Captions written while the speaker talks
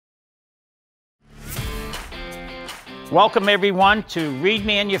Welcome everyone to Reed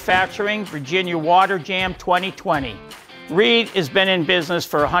Manufacturing, Virginia WaterJAM 2020. Reed has been in business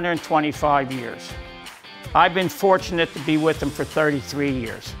for 125 years. I've been fortunate to be with them for 33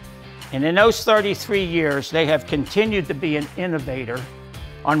 years. And in those 33 years, they have continued to be an innovator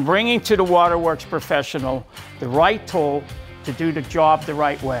on bringing to the Waterworks professional the right tool to do the job the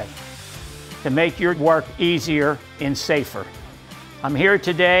right way, to make your work easier and safer. I'm here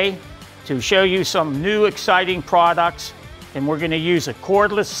today to show you some new exciting products, and we're going to use a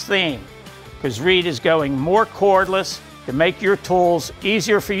cordless theme because Reed is going more cordless to make your tools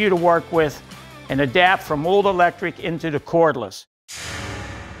easier for you to work with and adapt from old electric into the cordless.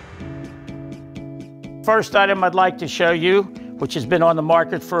 First item I'd like to show you, which has been on the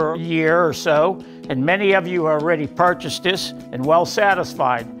market for a year or so, and many of you have already purchased this and well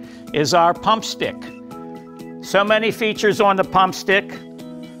satisfied, is our pump stick. So many features on the pump stick.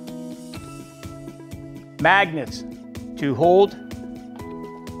 Magnets to hold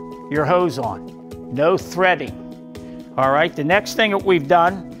your hose on, no threading. All right, the next thing that we've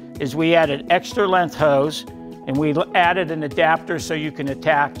done is we added extra length hose, and we added an adapter so you can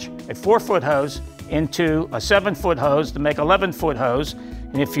attach a 4-foot hose into a 7-foot hose to make 11-foot hose.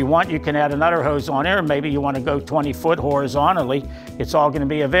 And if you want, you can add another hose on there. Maybe you want to go 20-foot horizontally. It's all going to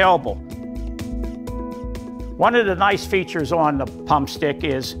be available. One of the nice features on the pump stick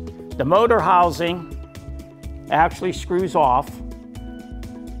is the motor housing actually screws off.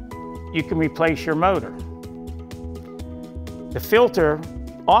 You can replace your motor. The filter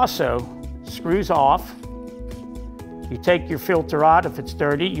also screws off. You take your filter out. If it's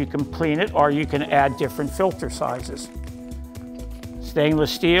dirty, you can clean it, or you can add different filter sizes.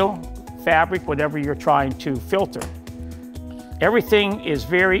 Stainless steel, fabric, whatever you're trying to filter. Everything is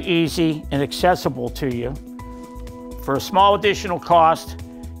very easy and accessible to you. For a small additional cost,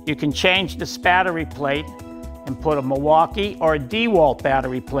 you can change this battery plate and put a Milwaukee or a DeWalt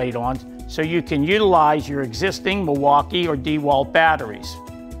battery plate on, so you can utilize your existing Milwaukee or DeWalt batteries.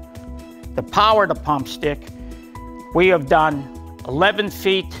 To power the pump stick, we have done 11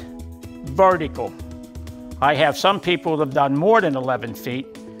 feet vertical. I have some people that have done more than 11 feet,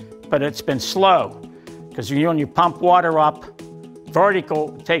 but it's been slow, because when you pump water up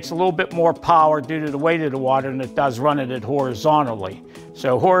vertical, it takes a little bit more power due to the weight of the water than it does running it horizontally.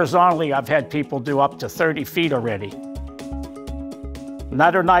 So horizontally, I've had people do up to 30 feet already.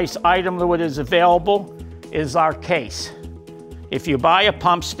 Another nice item that is available is our case. If you buy a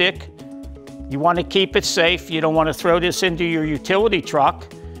pump stick, you want to keep it safe. You don't want to throw this into your utility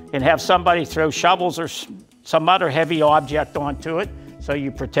truck and have somebody throw shovels or some other heavy object onto it, so you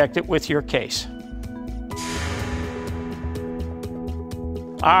protect it with your case.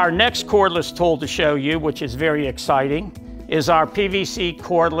 Our next cordless tool to show you, which is very exciting, is our PVC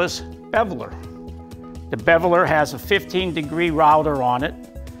cordless beveler. The beveler has a 15-degree router on it.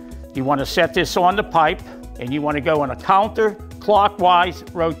 You want to set this on the pipe, and you want to go in a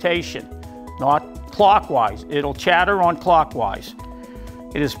counterclockwise rotation, not clockwise. It'll chatter on clockwise.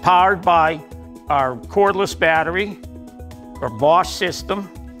 It is powered by our cordless battery, or Bosch system.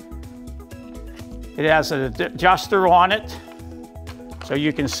 It has an adjuster on it, so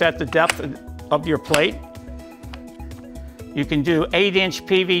you can set the depth of your plate. You can do 8-inch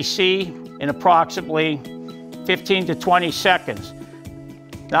PVC in approximately 15 to 20 seconds.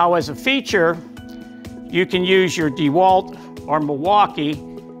 Now, as a feature, you can use your DeWalt or Milwaukee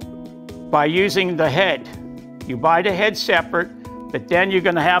by using the head. You buy the head separate, but then you're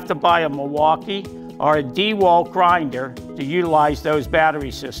going to have to buy a Milwaukee or a DeWalt grinder to utilize those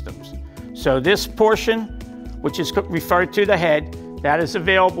battery systems. So this portion, which is referred to the head, that is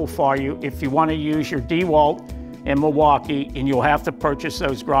available for you if you want to use your DeWalt and Milwaukee, and you'll have to purchase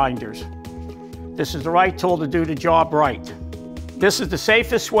those grinders. This is the right tool to do the job right. This is the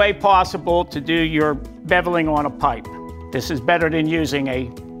safest way possible to do your beveling on a pipe. This is better than using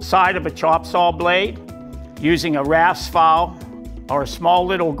a side of a chop saw blade, using a rasp file, or a small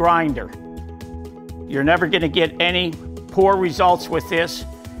little grinder. You're never going to get any poor results with this.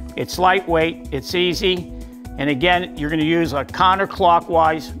 It's lightweight, it's easy, and again, you're going to use a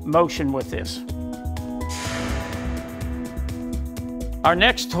counterclockwise motion with this. Our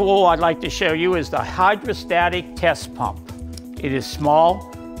next tool I'd like to show you is the Hydrostatic test pump. It is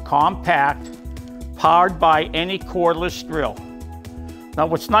small, compact, powered by any cordless drill. Now,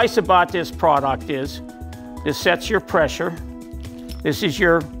 what's nice about this product is this sets your pressure. This is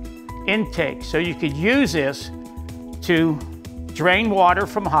your intake, so you could use this to drain water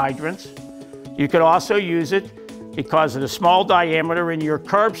from hydrants. You could also use it because of the small diameter in your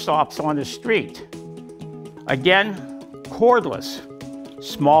curb stops on the street. Again, cordless,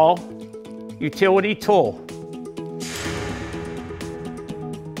 small utility tool.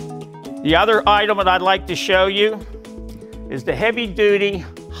 The other item that I'd like to show you is the heavy-duty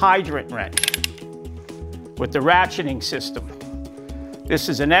hydrant wrench with the ratcheting system. This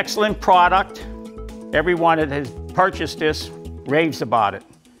is an excellent product. Everyone that has purchased this raves about it.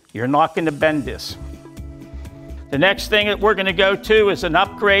 You're not going to bend this. The next thing that we're going to go to is an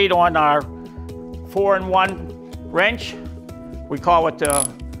upgrade on our 4-in-1 wrench. We call it the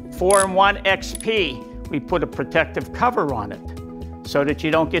 4-in-1 XP. We put a protective cover on it so that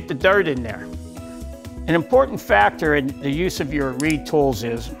you don't get the dirt in there. An important factor in the use of your reed tools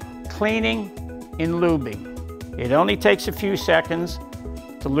is cleaning and lubing. It only takes a few seconds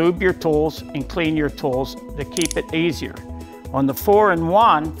to lube your tools and clean your tools to keep it easier. On the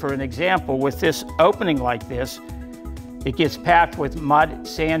 4-in-1, for an example, with this opening like this, it gets packed with mud,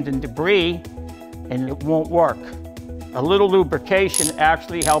 sand, and debris, and it won't work. A little lubrication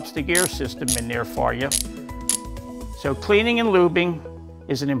actually helps the gear system in there for you. So cleaning and lubing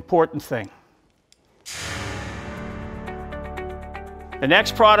is an important thing. The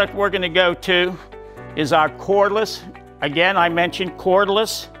next product we're going to go to is our cordless. Again, I mentioned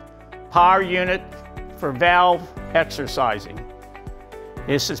cordless power unit for valve exercising.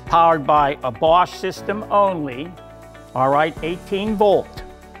 This is powered by a Bosch system only, all right, 18 volt.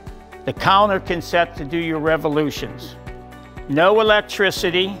 The counter can set to do your revolutions. No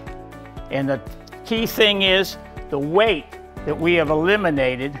electricity, and the key thing is the weight that we have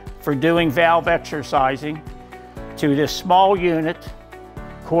eliminated for doing valve exercising to this small unit,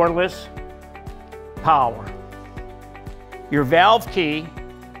 cordless power. Your valve key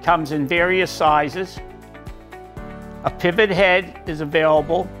comes in various sizes. A pivot head is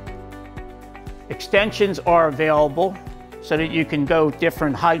available. Extensions are available so that you can go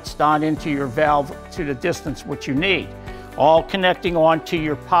different heights down into your valve to the distance which you need, all connecting onto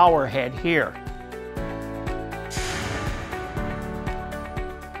your power head here.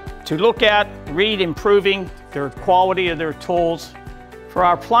 To look at Reed improving their quality of their tools, for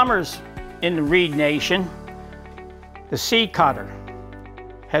our plumbers in the Reed Nation, the C cutter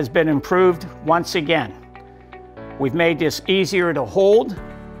has been improved once again. We've made this easier to hold.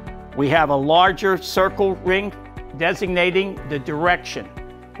 We have a larger circle ring designating the direction,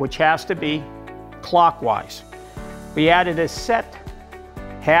 which has to be clockwise. We added a set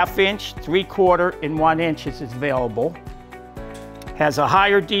 1/2 inch, 3/4, and 1 inch is available. Has a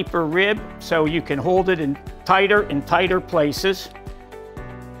higher, deeper rib so you can hold it in tighter and tighter places.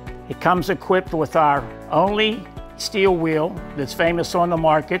 It comes equipped with our only steel wheel that's famous on the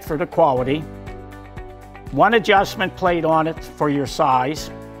market for the quality. 1 adjustment plate on it for your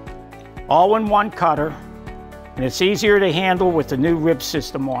size. All-in-one cutter, and it's easier to handle with the new rib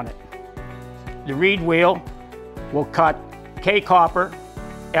system on it. The Reed wheel will cut K copper,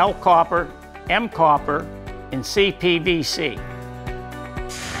 L copper, M copper, and C PVC.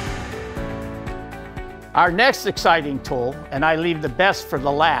 Our next exciting tool, and I leave the best for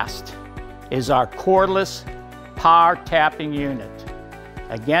the last, is our cordless power tapping unit.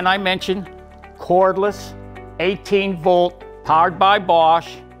 Again, I mentioned cordless, 18 volt, powered by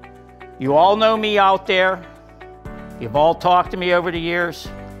Bosch. You all know me out there. You've all talked to me over the years.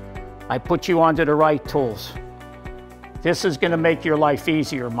 I put you onto the right tools. This is going to make your life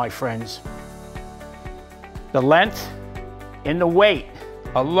easier, my friends. The length and the weight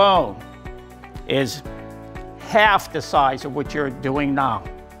alone is half the size of what you're doing now.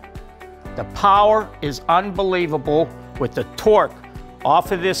 The power is unbelievable with the torque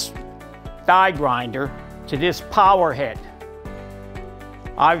off of this die grinder to this power head.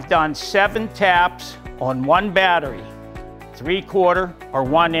 I've done 7 taps on 1 battery. 3/4 or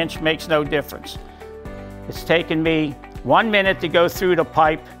 1 inch makes no difference. It's taken me 1 minute to go through the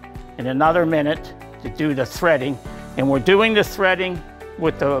pipe and another minute to do the threading. And we're doing the threading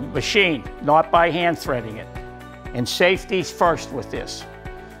with the machine, not by hand threading it. And safety's first with this.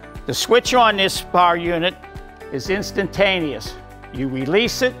 The switch on this power unit is instantaneous. You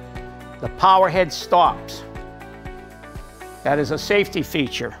release it, the power head stops. That is a safety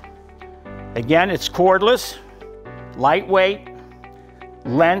feature. Again, it's cordless, lightweight,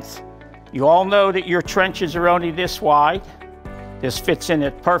 length. You all know that your trenches are only this wide. This fits in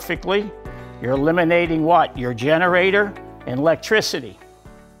it perfectly. You're eliminating what? Your generator and electricity.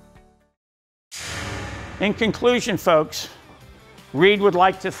 In conclusion, folks, Reed would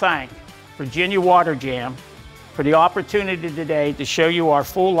like to thank Virginia WaterJAM for the opportunity today to show you our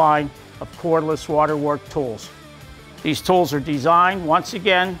full line of cordless waterwork tools. These tools are designed, once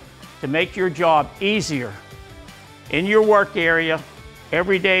again, to make your job easier in your work area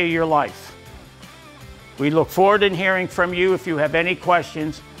every day of your life. We look forward to hearing from you if you have any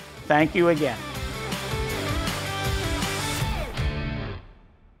questions. Thank you again.